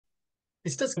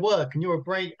this does work, and you're a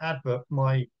great advert for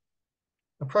my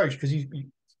approach because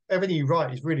everything you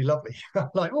write is really lovely. I'm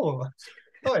like, oh,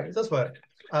 right, it does work.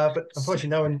 But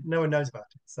unfortunately, no one knows about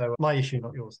it. So my issue,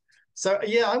 not yours. So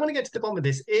yeah, I want to get to the bottom of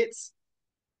this. It's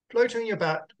floating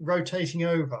about rotating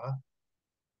over.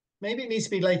 Maybe it needs to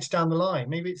be later down the line.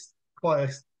 Maybe it's quite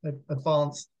a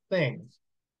advanced thing.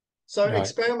 So Right.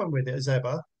 experiment with it as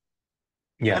ever.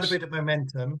 Add a Yes. bit of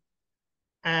momentum.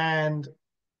 And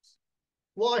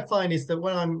what I find is that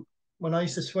when I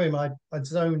used to swim, I'd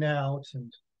zone out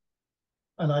and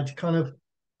I'd kind of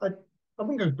I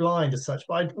wouldn't go blind as such,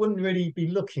 but I wouldn't really be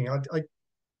looking.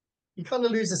 You kind of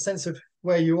lose a sense of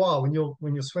where you are when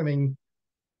you're swimming.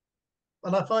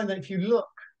 And I find that if you look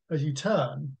as you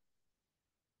turn,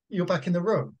 you're back in the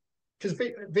room because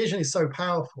vision is so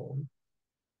powerful.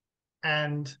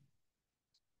 And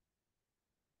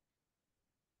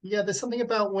yeah, there's something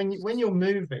about when you're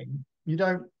moving, you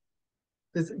don't.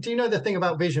 Do you know the thing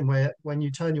about vision where when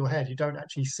you turn your head, you don't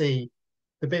actually see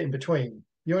the bit in between.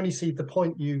 You only see the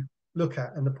point you look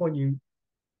at and the point you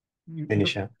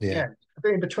Finish look out. Yeah. again. The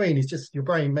bit in between is just your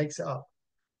brain makes it up,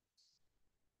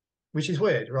 which is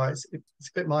weird, right? It's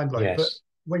a bit mind blowing. But Yes.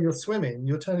 when you're swimming,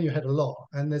 you're turning your head a lot,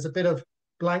 and there's a bit of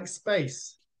blank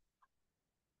space.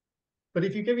 But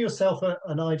if you give yourself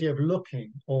an idea of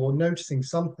looking or noticing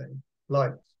something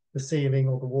like the ceiling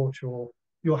or the water or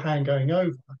your hand going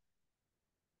over,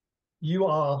 you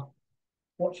are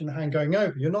watching the hand going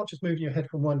over. You're not just moving your head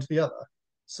from one to the other.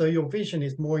 So your vision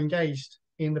is more engaged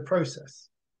in the process.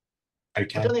 I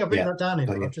don't Okay. think I've written Yeah. that down Got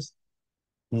anywhere. you. I just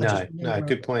No. No. remember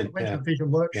Good I point. went to Yeah. a vision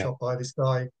Yeah. workshop by this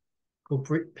guy called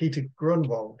Peter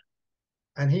Grunwald,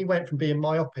 and he went from being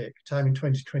myopic to having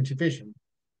 20/20 vision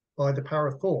by the power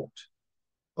of thought,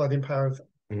 by the power of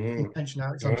Mm. intention, All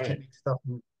Alexander's right. technique stuff.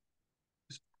 And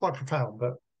it's quite profound,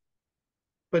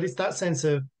 but it's that sense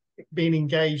of being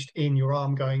engaged in your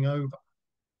arm going over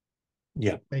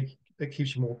Yeah. that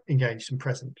keeps you more engaged and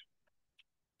present.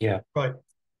 Yeah. Right.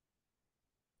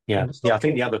 Yeah. And Yeah. stop I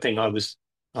think the talking. other thing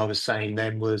I was saying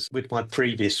then was with my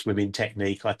previous swimming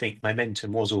technique, I think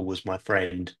momentum was always my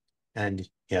friend. And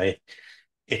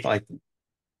if I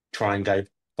try and go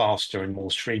faster and more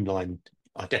streamlined,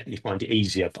 I definitely find it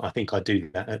easier. But I think I do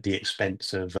that at the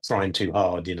expense of trying too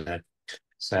hard.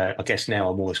 So I guess now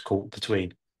I'm always caught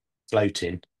between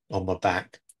floating on my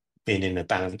back, being in a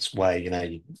balanced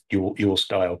way, your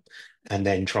style, and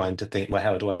then trying to think, well,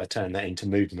 how do I turn that into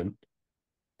movement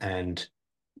and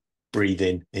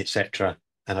breathing, etc.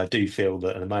 And I do feel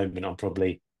that at the moment I'm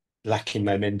probably lacking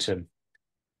momentum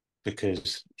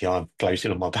because I'm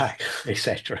floating on my back,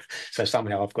 etc. So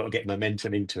somehow I've got to get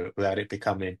momentum into it without it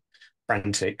becoming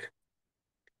frantic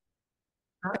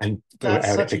and That's without it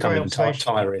such a great becoming observation.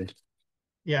 tiring.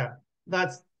 Yeah,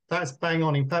 that's bang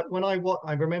on. In fact, what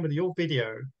I remember your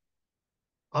video,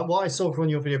 what I saw from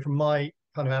your video from my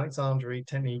kind of Alexandri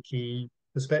technique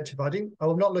perspective,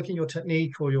 I'm not looking at your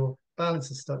technique or your balance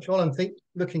and stuff. All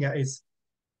looking at is,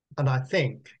 and I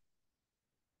think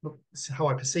how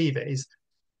I perceive it is,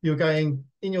 you're going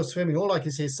in your swimming. All I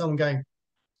can see is someone going,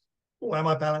 "Oh, am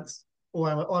I balanced? Oh,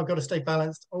 I've got to stay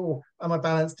balanced. Oh, am I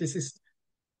balanced? This is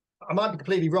I might be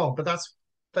completely wrong, but that's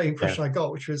the Yeah, impression I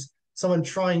got, which was someone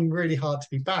trying really hard to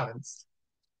be balanced,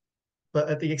 but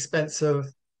at the expense of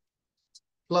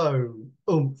flow,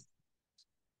 oomph.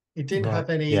 It didn't right. have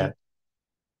Yeah, any.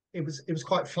 It was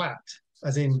quite flat,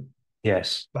 as in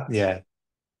yes, flat. yeah,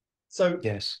 So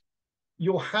yes,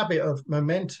 your habit of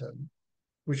momentum,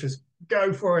 which is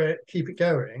go for it, keep it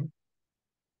going.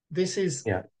 This is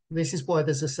yeah. this is why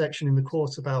there's a section in the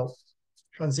course about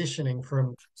transitioning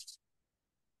from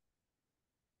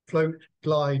float,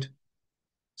 glide,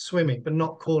 swimming, but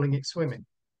not calling it swimming.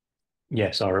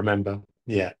 Yes, I remember.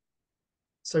 Yeah.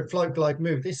 So float, glide,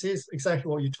 move. This is exactly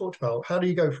what you talked about. How do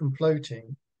you go from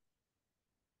floating?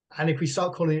 And if we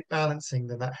start calling it balancing,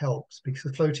 then that helps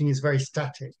because floating is very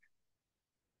static.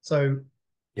 So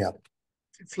Yeah.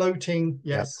 floating,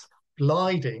 Yeah. yes,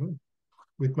 gliding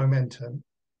with momentum,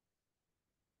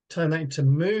 turn that into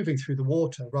moving through the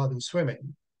water rather than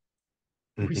swimming.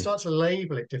 If we Hmm. start to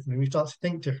label it differently, we start to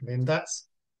think differently, and that's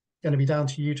going to be down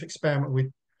to you to experiment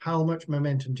with how much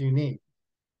momentum do you need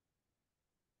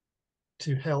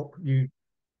to help you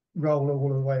roll all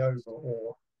the way over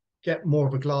or get more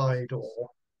of a glide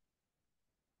or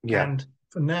Yeah. and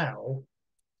for now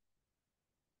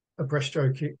a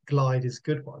breaststroke glide is a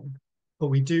good one, but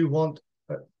we do want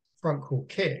a front crawl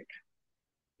kick.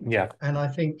 Yeah. And I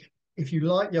think if you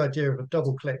like the idea of a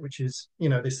double click, which is,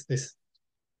 this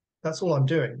that's all I'm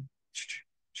doing.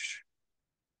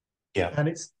 Yeah. And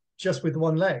it's just with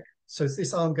one leg. So as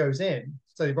this arm goes in,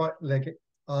 so the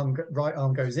right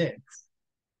arm goes in,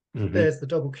 Hmm. there's the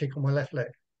double kick on my left leg,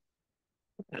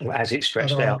 As it's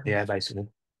stretched other out, ankle. yeah, basically.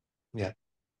 Yeah.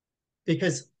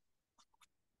 Because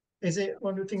is it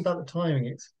when we think about the timing,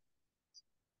 it's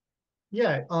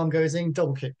yeah, arm goes in,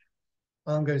 double kick,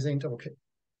 arm goes in, double kick.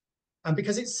 And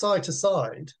because it's side to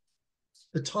side,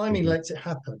 the timing Hmm. lets it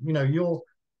happen.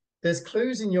 There's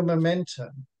clues in your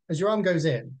momentum as your arm goes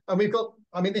in. And we've got,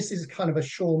 I mean, this is kind of a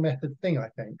Shaw method thing, I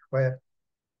think, where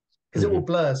because it all Hmm.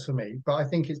 blurs for me, but I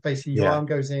think it's basically your Yeah. arm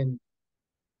goes in,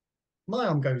 my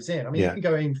arm goes in. I mean, you Yeah. can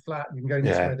go in flat, you can go in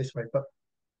Yeah. this way, but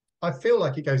I feel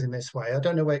like it goes in this way. I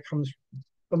don't know where it comes from.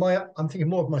 But I'm thinking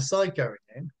more of my side going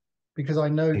in because I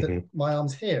know that Hmm. my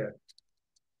arm's here.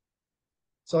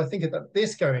 So I think that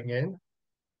this going in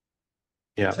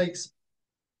Yeah. takes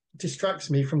distracts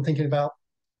me from thinking about,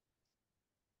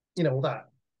 all that.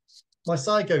 My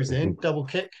side goes Hmm. in, double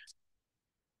kick,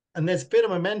 and there's a bit of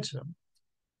momentum.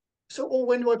 So,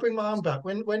 when do I bring my arm back?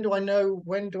 When do I know?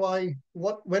 When do I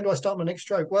start my next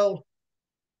stroke? Well,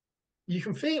 you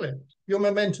can feel it. Your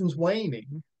momentum's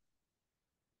waning.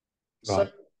 So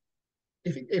Right.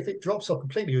 if it drops off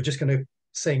completely, you're just going to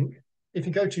sink. If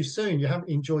you go too soon, you haven't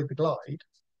enjoyed the glide.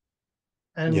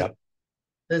 And Yeah.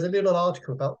 there's a little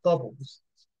article about bubbles.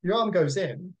 Your arm goes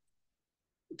in,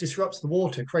 disrupts the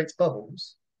water, creates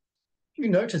bubbles. You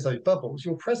notice those bubbles,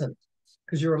 you're present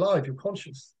because you're alive, you're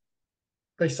conscious.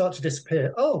 They start to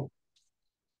disappear. Oh,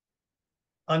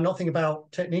 I'm not thinking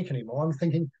about technique anymore. I'm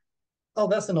thinking, oh,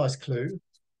 that's a nice clue.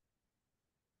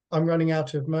 I'm running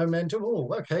out of momentum.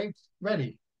 Oh, okay,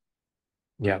 ready.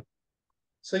 Yeah.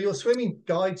 So your swimming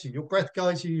guides you, your breath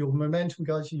guides you, your momentum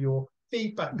guides you, your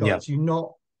feedback Yeah. guides you,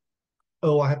 not,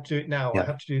 oh, I have to do it now. I Yeah.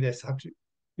 have to do this. I have to.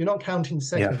 You're not counting Yeah.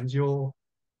 seconds. Yeah.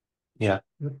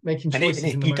 You're making And choices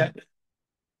in the moment.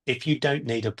 if you don't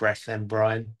need a breath, then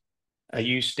Brian, are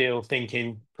you still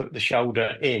thinking put the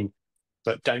shoulder in,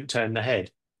 but don't turn the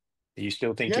head? Are you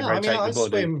still thinking Yeah, I mean, rotate I the body?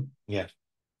 swim. Yeah.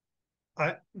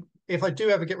 I If I do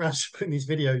ever get around to putting these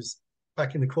videos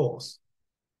back in the course,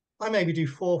 I maybe do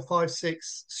four, five,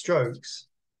 six strokes.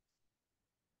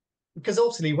 Because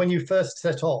obviously, when you first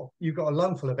set off, you've got a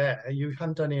lung full of air. You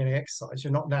haven't done any exercise.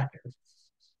 You're not knackered.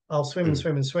 I'll swim and Mm.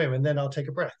 swim and swim, and then I'll take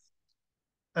a breath.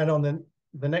 And on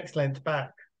the next length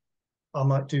back, I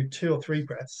might do two or three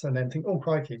breaths, and then think, "Oh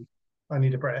crikey, I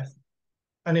need a breath."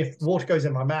 And if water goes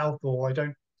in my mouth, or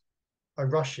I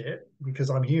rush it because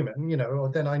I'm human, or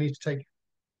then I need to take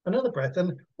another breath.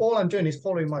 And all I'm doing is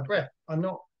following my breath.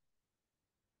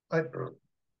 I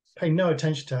pay no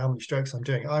attention to how many strokes I'm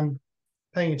doing. I'm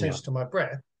paying Yeah. attention to my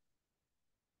breath.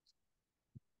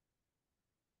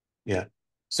 Yeah.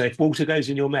 So if water goes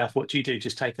in your mouth, what do you do?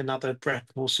 Just take another breath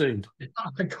more soon.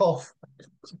 I cough,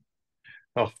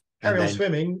 Oh, carry and on then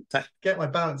swimming, that, get my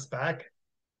balance back,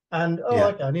 and oh, yeah.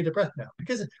 okay, I need a breath now.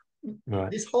 Because Right.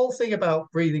 this whole thing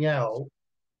about breathing out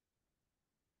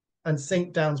and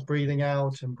sink down's breathing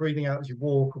out and breathing out as you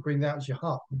walk or breathing out as you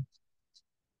hum.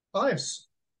 I've,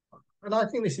 and I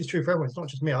think this is true for everyone. It's not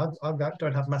just me. I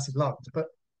don't have massive lungs, but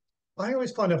I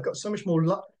always find I've got so much more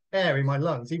air in my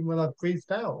lungs, even when I've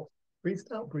breathed out.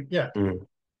 Breathed out, yeah, Mm.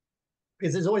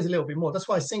 because there's always a little bit more. That's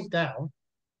why I sink down.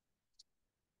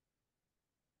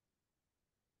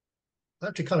 I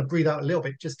have to kind of breathe out a little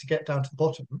bit just to get down to the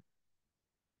bottom.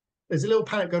 There's a little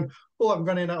panic going, oh, I'm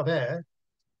running out of air.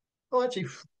 Oh, actually,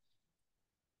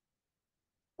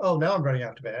 oh, now I'm running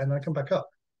out of air, and I come back up.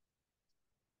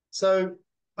 So,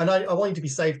 and I want you to be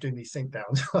safe doing these sink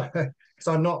downs because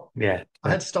I'm not. Yeah. I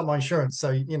Yeah. had to stop my insurance,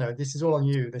 so this is all on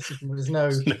you. There's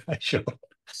no, Sure.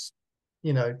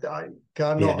 I'm Yeah.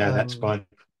 not No, that's fine.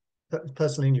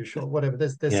 personally injured, whatever.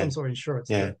 There's some Yeah. sort of insurance,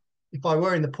 Yeah. but if I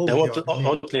were in the pool Now, queue, I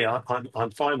would need. oddly,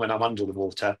 I'm fine when I'm under the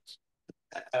water.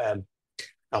 Um,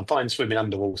 I'm fine swimming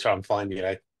underwater. I'm fine,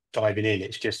 diving in.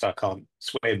 It's just I can't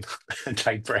swim and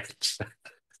take breaths.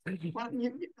 Well,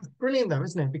 it's brilliant though,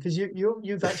 isn't it? Because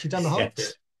you've actually done the hard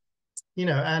bit, Yes.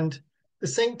 and the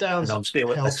sink And downs I'm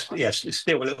still, help. yes,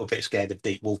 still a little bit scared of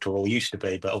deep water, or used to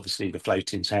be, but obviously the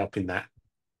floating's helping that.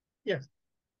 Yes,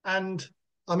 and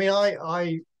I mean,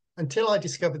 I until I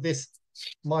discovered this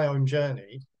my own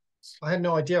journey, I had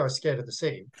no idea I was scared of the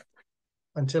sea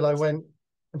until I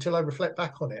reflect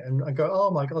back on it and I go, oh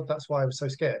my God, that's why I was so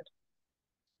scared.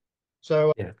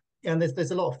 So, Yeah. and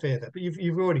there's a lot of fear there, but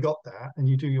you've already got that, and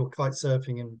you do your kite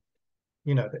surfing, and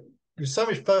that you're so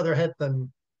much further ahead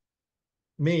than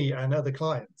me and other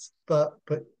clients. But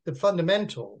the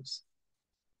fundamentals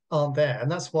aren't there, and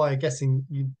that's why I'm guessing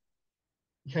you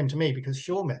came to me because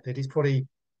Shaw method is probably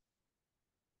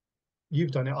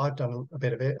you've done it, I've done a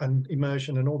bit of it, and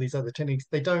immersion and all these other techniques.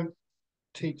 They don't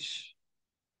teach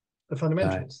the No.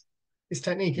 fundamentals. It's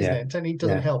technique, isn't Yeah. it? Technique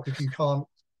doesn't Yeah. help if you can't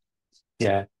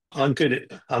Yeah. I'm good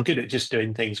at just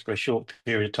doing things for a short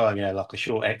period of time, like a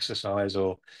short exercise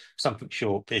or something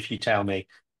short. But if you tell me,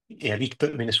 yeah, if you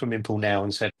put me in a swimming pool now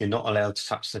and said you're not allowed to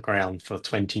touch the ground for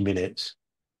 20 minutes,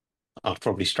 I'd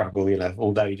probably struggle,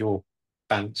 although your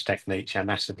balance techniques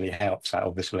massively helps that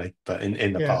obviously, but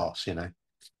in the Yeah, past,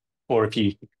 or if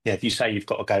you say you've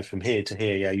got to go from here to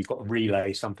here, you've got to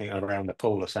relay something around the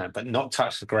pool or something, but not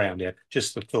touch the ground,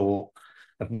 just the thought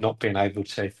of not being able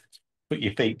to put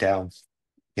your feet down,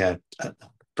 yeah,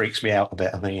 freaks me out a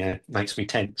bit. I think, makes me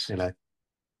tense.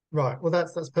 right. Well,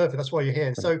 that's perfect. That's why you're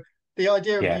here. So the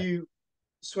idea of Yeah, you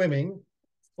swimming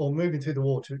or moving through the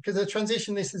water, because the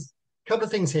transition, this is a couple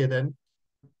of things here. Then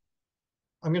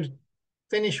I'm going to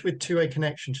finish with two-way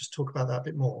connection. Just talk about that a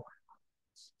bit more.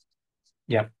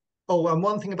 yeah, Oh, and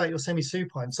one thing about your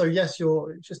semi-supine. So yes,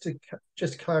 you're just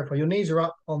to clarify, your knees are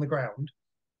up on the ground,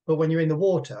 but when you're in the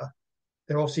water,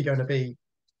 they're obviously going to be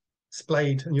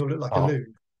splayed, and you'll look like a oh,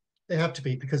 loon. They have to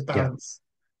be because yeah, balance.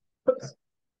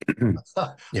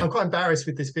 yeah. I'm quite embarrassed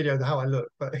with this video how I look,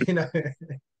 but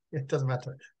it doesn't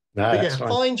matter. No, But that's yeah, fine.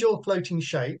 find your floating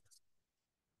shape.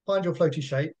 Find your floating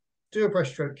shape. Do a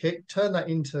breaststroke kick. Turn that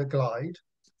into a glide.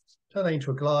 Turn that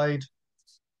into a glide.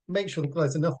 Make sure the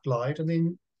glide's enough glide, and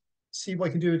then see what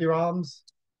you can do with your arms.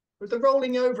 With the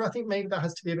rolling over, I think maybe that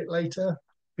has to be a bit later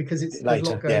because there's a lot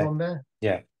Later, going yeah, on there.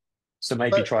 yeah. So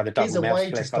maybe But try the is double a mouse way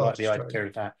to flick. I start like a the stroke. idea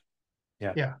of that.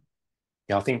 Yeah, Yeah.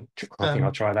 yeah. I think I'll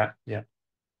Um, try that. Yeah,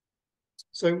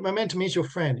 so momentum is your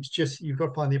friend. It's just you've got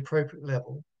to find the appropriate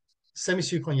level.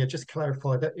 Semi-supine, yeah, just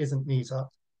clarify that isn't knees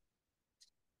up.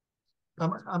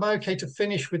 Am I okay to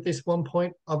finish with this one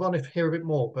point? I want to hear a bit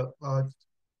more, but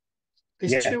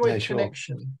this yeah. two-way No, sure.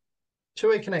 connection,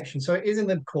 two-way connection. So it is in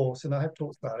the course, and I have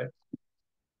talked about it.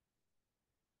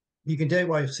 You can do it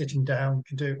while you're sitting down. You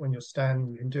can do it when you're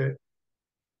standing. You can do it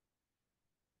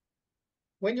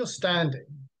when you're standing.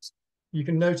 You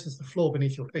can notice the floor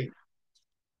beneath your feet,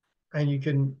 and you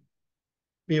can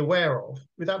be aware of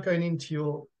without going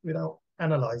into without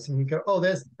analyzing. You go, oh,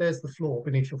 there's the floor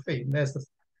beneath your feet, and there's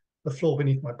the floor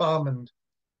beneath my bum, and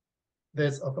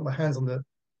I've got my hands on the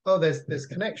oh, there's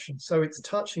connection. So it's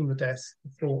touching the desk,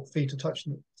 the floor, feet are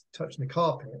touching the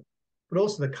carpet, but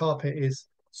also the carpet is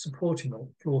supporting the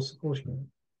floor, supporting it.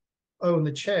 Oh, and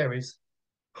the chair is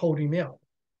holding me up.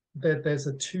 There's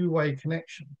a two-way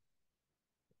connection.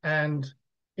 And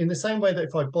in the same way that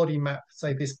if I body map,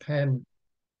 say this pen,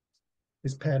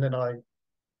 and I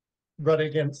run it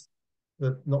against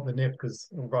not the nib because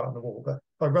I'm right on the wall, but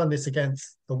if I run this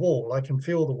against the wall, I can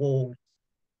feel the wall,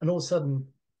 and all of a sudden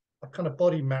I've kind of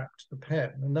body mapped the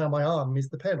pen, and now my arm is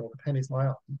the pen, or the pen is my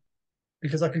arm,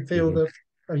 because I can feel Hmm. the.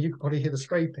 Oh, you can probably hear the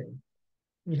scraping.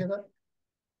 Can you hear that?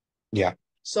 Yeah,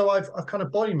 So I've kind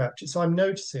of body mapped it, so I'm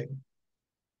noticing.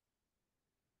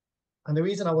 And the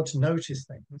reason I want to notice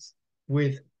things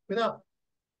without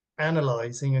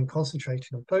analyzing and concentrating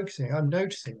and focusing, I'm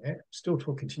noticing it, still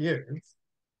talking to you.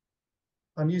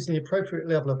 I'm using the appropriate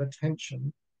level of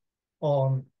attention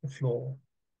on the floor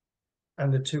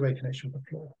and the two-way connection with the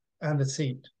floor and the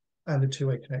seat and the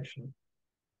two-way connection.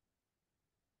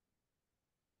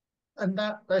 And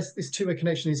there's this two-way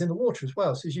connection is in the water as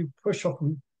well. So as you push off,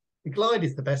 and the glide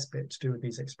is the best bit to do with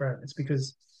these experiments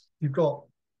because you've got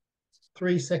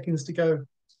 3 seconds to go.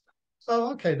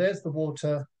 Oh, okay, there's the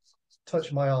water,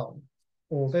 touch my arm,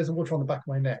 or there's the water on the back of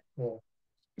my neck, or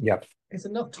yeah, it's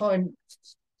enough time.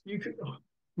 You could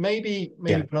maybe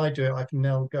yeah. when I do it, I can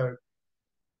now go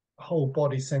whole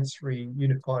body sensory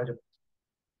unified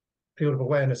field of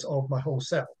awareness of my whole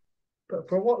self. But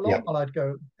for what long Yeah. while I'd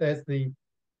go, there's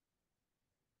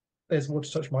water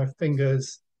touch my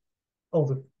fingers.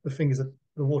 Oh, the fingers are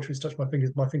the water has touched my fingers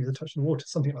are touching the water,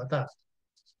 something like that.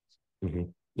 Hmm.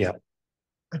 Yeah.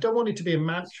 I don't want it to be a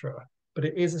mantra, but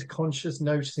it is a conscious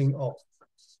noticing of.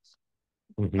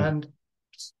 Hmm. And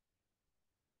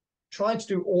trying to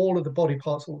do all of the body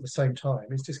parts all at the same time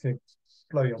is just going to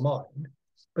blow your mind.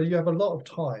 But you have a lot of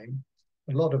time,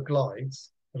 a lot of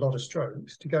glides, a lot of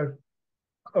strokes to go,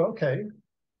 oh, okay,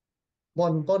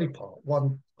 one body part,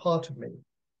 one part of me.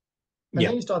 And Yeah.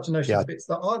 then you start to notice Yeah. the bits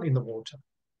that aren't in the water,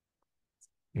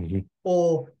 Hmm.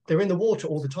 or they're in the water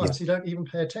all the time. Yeah. So you don't even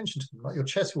pay attention to them. Like your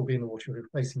chest will be in the water, you're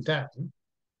facing down.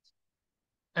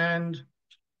 And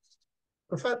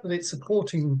the fact that it's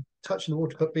supporting touching the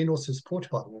water, but being also supported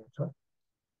by the water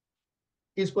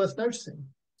is worth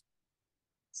noticing.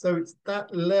 So it's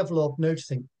that level of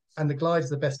noticing, and the glide is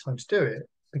the best time to do it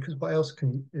because what else are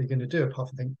you going to do apart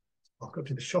from think, oh, I've got to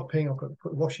do the shopping, I've got to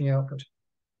put the washing out,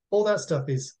 all that stuff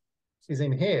is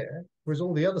in here, whereas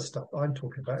all the other stuff I'm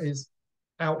talking about is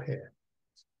out here.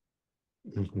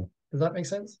 Hmm. Does that make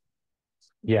sense?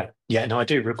 Yeah. Yeah. No, I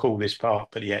do recall this part,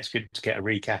 but yeah, it's good to get a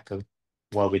recap of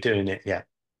while we're doing it. Yeah.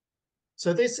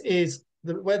 So this is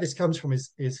where this comes from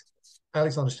is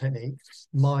Alexander's technique,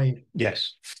 my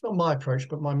Yes. not my approach,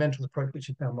 but my mental approach, which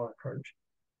is now my approach.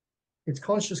 It's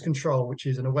conscious control, which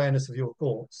is an awareness of your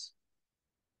thoughts,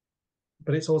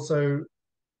 but it's also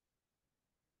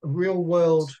real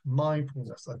world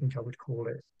mindfulness, I think I would call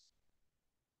it.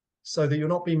 So that you're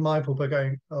not being mindful by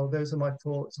going, oh, those are my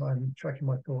thoughts, I'm tracking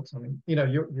my thoughts. I mean,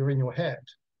 you're in your head.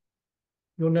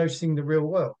 You're noticing the real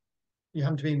world. You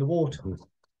happen to be in the water. Mhm.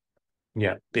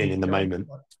 Yeah. And Being you in the go, moment.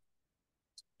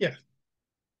 yeah.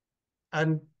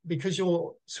 And because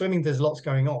you're swimming, there's lots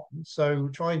going on. So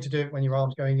trying to do it when your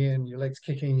arms going in, your legs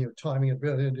kicking, your timing it,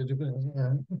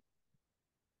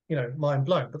 mind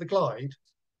blown. But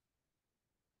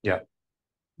Yeah.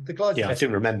 the glide's the Yeah. I best. do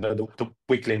remember the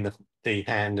wiggling the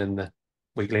hand and the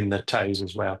wiggling the toes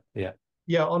as well. Yeah.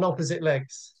 Yeah, on opposite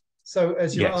legs. So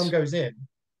as your arm Yes. goes in,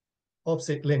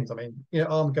 opposite limbs, I mean,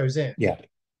 arm goes in, Yeah.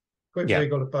 quick Yeah.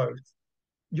 wiggle of both.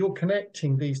 You're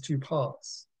connecting these two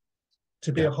parts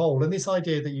to be Yeah. a whole. And this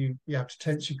idea that you have to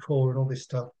tense your core and all this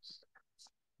stuff,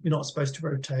 you're not supposed to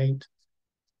rotate,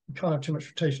 you can't have too much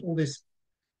rotation, all this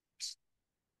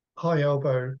high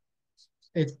elbow,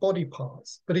 it's body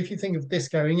parts. But if you think of this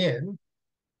going in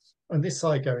and this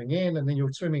side going in, and then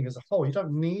you're swimming as a whole, you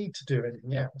don't need to do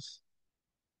anything else.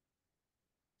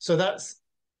 So that's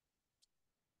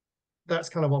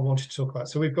kind of what I wanted to talk about.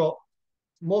 So we've got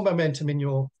more momentum in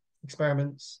your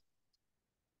experiments,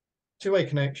 two-way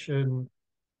connection,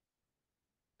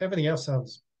 everything else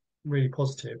sounds really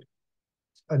positive.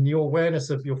 And your awareness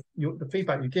of the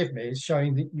feedback you give me is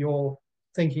showing that you're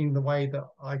thinking the way that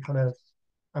I kind of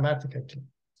am advocating.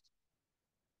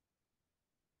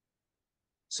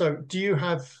 So do you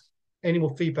have any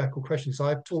more feedback or questions?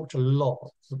 I've talked a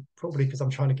lot, probably because I'm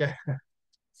trying to get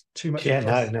too much Yeah.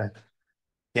 No. across. No.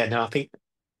 Yeah. No. I think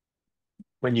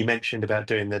when you mentioned about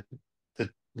doing the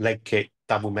leg kick,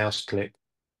 double mouse click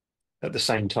at the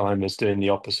same time as doing the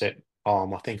opposite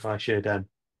arm, I think I should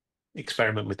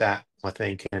experiment with that. I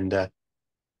think and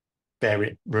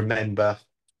remember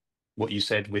what you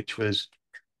said, which was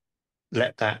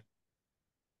let that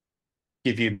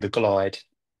give you the glide,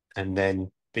 and then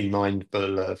be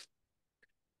mindful of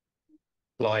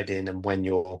gliding, and when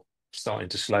you're starting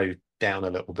to slow down a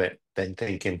little bit, then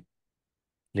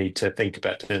need to think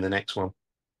about doing the next one.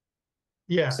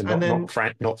 Yeah, So and then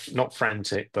not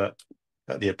frantic, but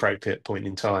at the appropriate point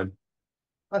in time.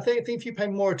 I think if you pay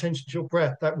more attention to your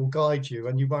breath, that will guide you,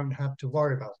 and you won't have to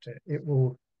worry about it.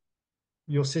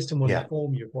 Your system will Yeah,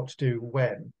 inform you of what to do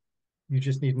when. You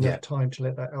just need enough yeah, time to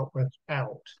let that out breath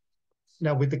out.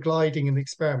 Now, with the gliding and the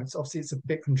experiments, obviously it's a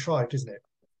bit contrived, isn't it?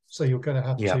 So you're going to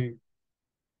have yeah, to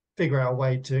figure out a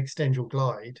way to extend your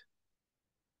glide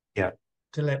yeah,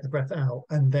 to let the breath out,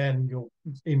 and then your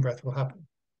in breath will happen.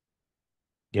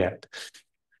 yeah.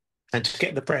 And to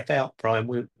get the breath out,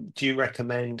 Brian, do you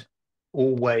recommend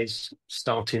always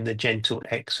starting the gentle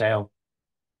exhale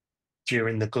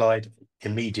during the glide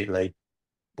immediately,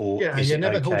 or Yeah, is yeah, it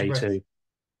never hold your okay breath. to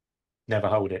never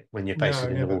hold it when you're No,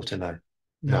 facing in the never. water? No,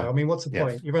 No, no, I mean, what's the yeah,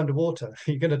 point? You're underwater.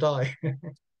 You're going to die.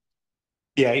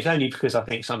 yeah. It's only because I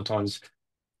think sometimes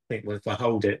well, if I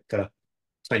hold it for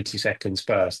 20 seconds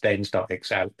first, then start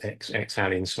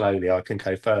exhaling slowly, I can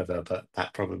go further, but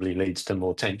that probably leads to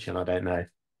more tension. I don't know.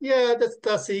 Yeah,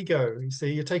 that's ego. You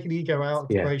see, you're taking ego out of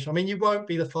the Yeah, equation. I mean, you won't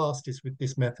be the fastest with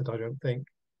this method, I don't think,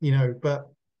 but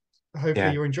hopefully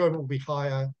yeah, your enjoyment will be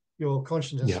higher, your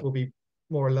consciousness yeah. will be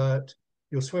more alert,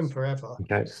 you'll swim forever.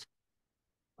 Okay.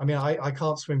 I mean, I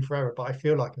can't swim forever, but I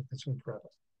feel like I can swim forever.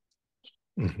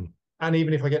 Mhm. And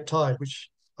even if I get tired, which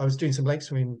I was doing some lake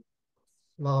swimming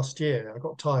last year, I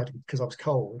got tired because I was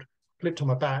cold, flipped on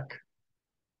my back,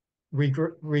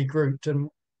 regrouped and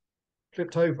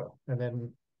flipped over and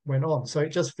then went on. So it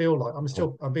just feel like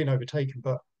I'm being overtaken,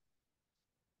 but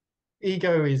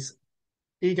ego is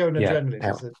ego and Yeah, adrenaline is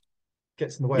out. that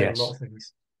gets in the way of a lot Yes. of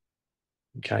things.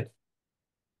 Okay.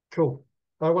 Cool.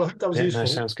 All right, well, I hope that was Yeah, no, useful.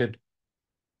 sounds good.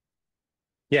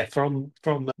 Yeah, from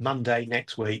Monday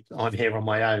next week, I'm here on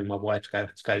my own. My wife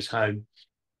goes home.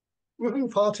 Woohoo,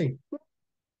 party.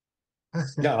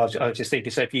 No, I was just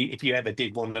thinking, so if you ever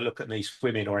did want to look at me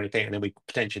swimming or anything, and then we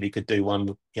potentially could do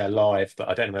one, live, but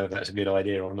I don't know whether that's a good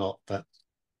idea or not. But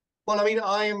Well, I mean,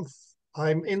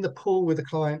 I'm in the pool with a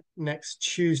client next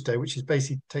Tuesday, which is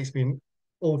basically takes me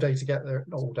all day to get there,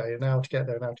 not all day, an hour to get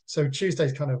there, an hour. So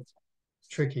Tuesday's kind of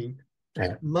tricky.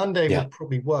 yeah, Monday yeah, would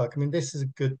probably work. I mean, this is a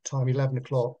good time, 11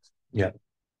 o'clock. yeah,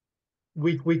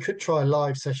 We could try a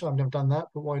live session. I've never done that,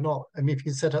 but why not? I mean, if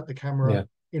you can set up the camera yeah,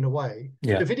 in a way.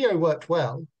 yeah, The video worked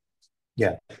well.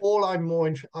 Yeah. All I'm more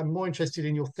interested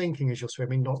in your thinking as you're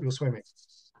swimming, not your swimming.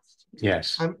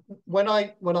 Yes. And when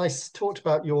I talked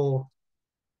about your,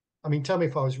 I mean, tell me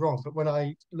if I was wrong, but when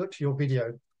I looked at your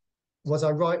video, was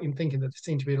I right in thinking that there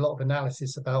seemed to be a lot of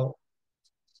analysis about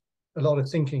a lot of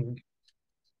thinking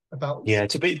about Yeah.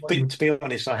 what you To be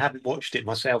honest, I haven't watched it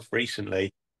myself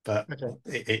recently, but would?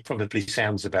 Okay. it probably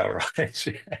sounds about right.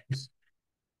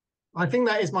 I think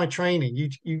that is my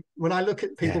training. When I look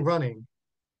at people Yeah. running,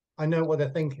 I know what they're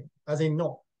thinking, as in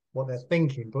not what they're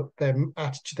thinking, but their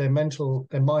attitude, their mental,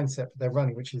 their mindset for their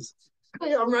running, which is,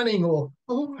 hey, I'm running, or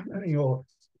oh, I'm running, or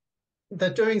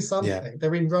they're doing Yeah. something.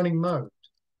 They're in running mode,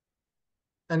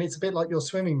 and it's a bit like your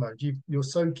swimming mode. You're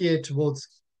so geared towards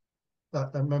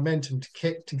that momentum to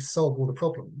kick to solve all the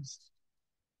problems.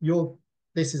 You're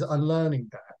this is unlearning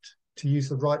that to use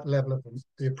the right level of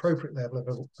the appropriate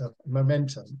level of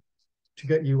momentum to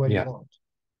get you where you Yeah. want.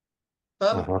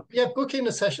 Uh-huh. Yeah, book in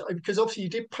a session because obviously you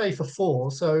did pay for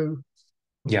four. So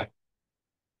Yeah. to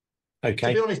be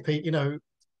Okay. honest, Pete,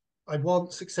 I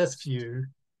want success for you.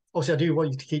 Obviously, I do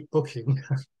want you to keep booking,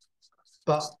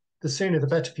 but the sooner the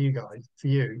better for you guys, for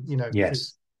you, Yes.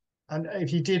 because and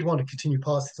if you did want to continue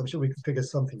past this, I'm sure we could figure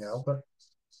something out. But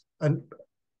and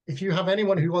if you have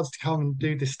anyone who wants to come and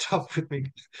do this stuff with me,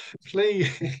 please,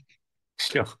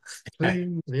 Sure. please, at the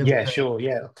end of Yeah, the day. sure.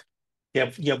 Yeah.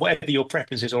 Yeah. Yeah. Whatever your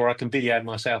preference is, or I can video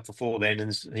myself before then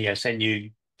and yeah, send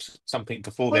you something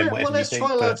before then, Well, whatever you let's try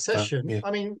think. a live But session. yeah.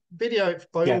 I mean, video it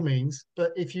by all Yeah. means,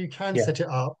 but if you can Yeah. set it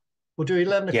up, we'll do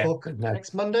 11 Yeah. o'clock No.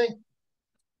 next Monday.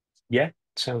 Yeah.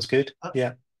 Sounds good. Uh,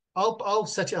 Yeah. I'll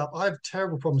set it up. I have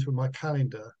terrible problems with my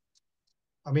calendar.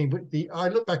 I mean, I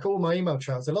look back at all my email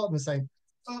trails. A lot of them saying,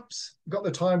 "Oops, got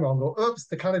the time wrong," or "Oops,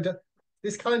 the calendar."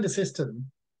 This calendar system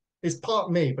is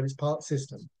part me, but it's part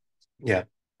system, Yeah.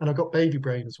 and I've got baby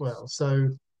brain as well. So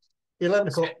 11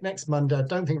 o'clock next Monday. I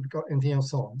don't think we've got anything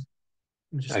else on.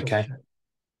 Let me just double Okay. check.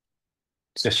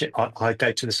 So I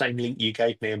go to the same link you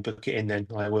gave me and book it in then.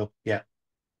 I will. Yeah.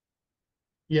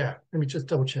 Yeah, let me just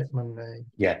double check Monday,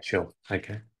 Yeah. Sure.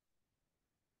 Okay.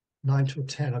 9 till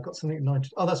 10. I've got something at 9 to,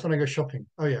 oh, that's when I go shopping.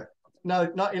 Oh yeah. No,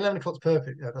 not 11 o'clock's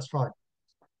perfect. Yeah, that's fine.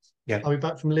 Yeah. I'll be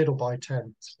back from Lidl by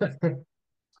 10.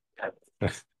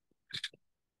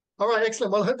 All right,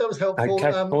 excellent. Well, I hope that was helpful.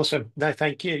 Okay. Awesome. No,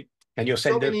 thank you. And you'll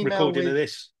send Drop me a an email recording of with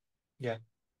this. Yeah.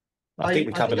 I think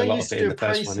we I covered think a I lot used of to it in do a the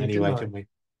first one précis, didn't anyway, I? didn't we?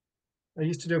 I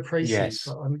used to do a précis, Yes.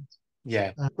 but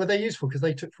Yeah. were they useful because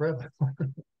they took forever?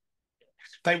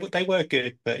 They were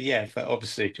good, but yeah, but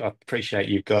obviously I appreciate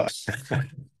you've got other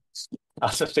I'll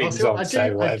see things what on, so I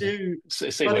whatever. do. See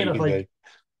Funny what you enough, can do.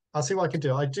 I'll see what I can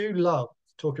do. I do love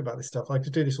talking about this stuff. I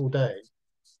could do this all day.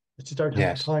 I just don't have the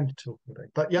Yes. time to talk all day.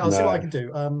 But yeah, I'll see what I No. can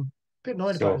do. A bit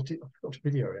annoyed about Sure. it. I forgot to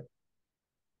video it.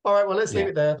 All right, well, let's leave Yeah.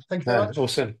 it there. Thank you very No. much.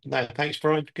 Awesome. No, thanks,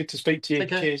 Brian. Good to speak to you. Take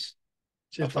care. Cheers.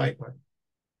 Bye Cheers. Bye. bye. Bye.